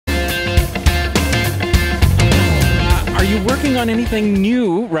on anything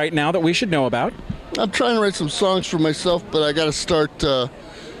new right now that we should know about? I'm trying to write some songs for myself, but I got to start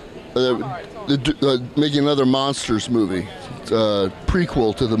making another Monsters movie,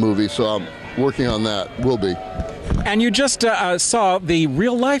 prequel to the movie, so I'm working on that. Will be. And you just saw the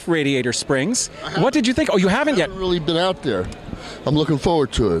real-life Radiator Springs. What did you think? Oh, you haven't yet. I haven't really been out there. I'm looking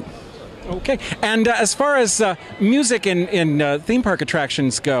forward to it. Okay. And as far as music in theme park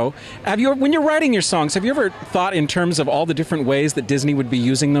attractions go, when you're writing your songs, have you ever thought in terms of all the different ways that Disney would be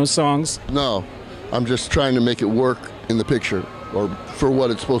using those songs? No. I'm just trying to make it work in the picture, or for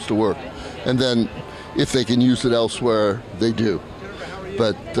what it's supposed to work. And then if they can use it elsewhere, they do.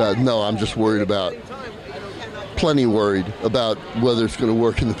 But no, I'm just plenty worried about whether it's going to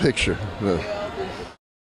work in the picture.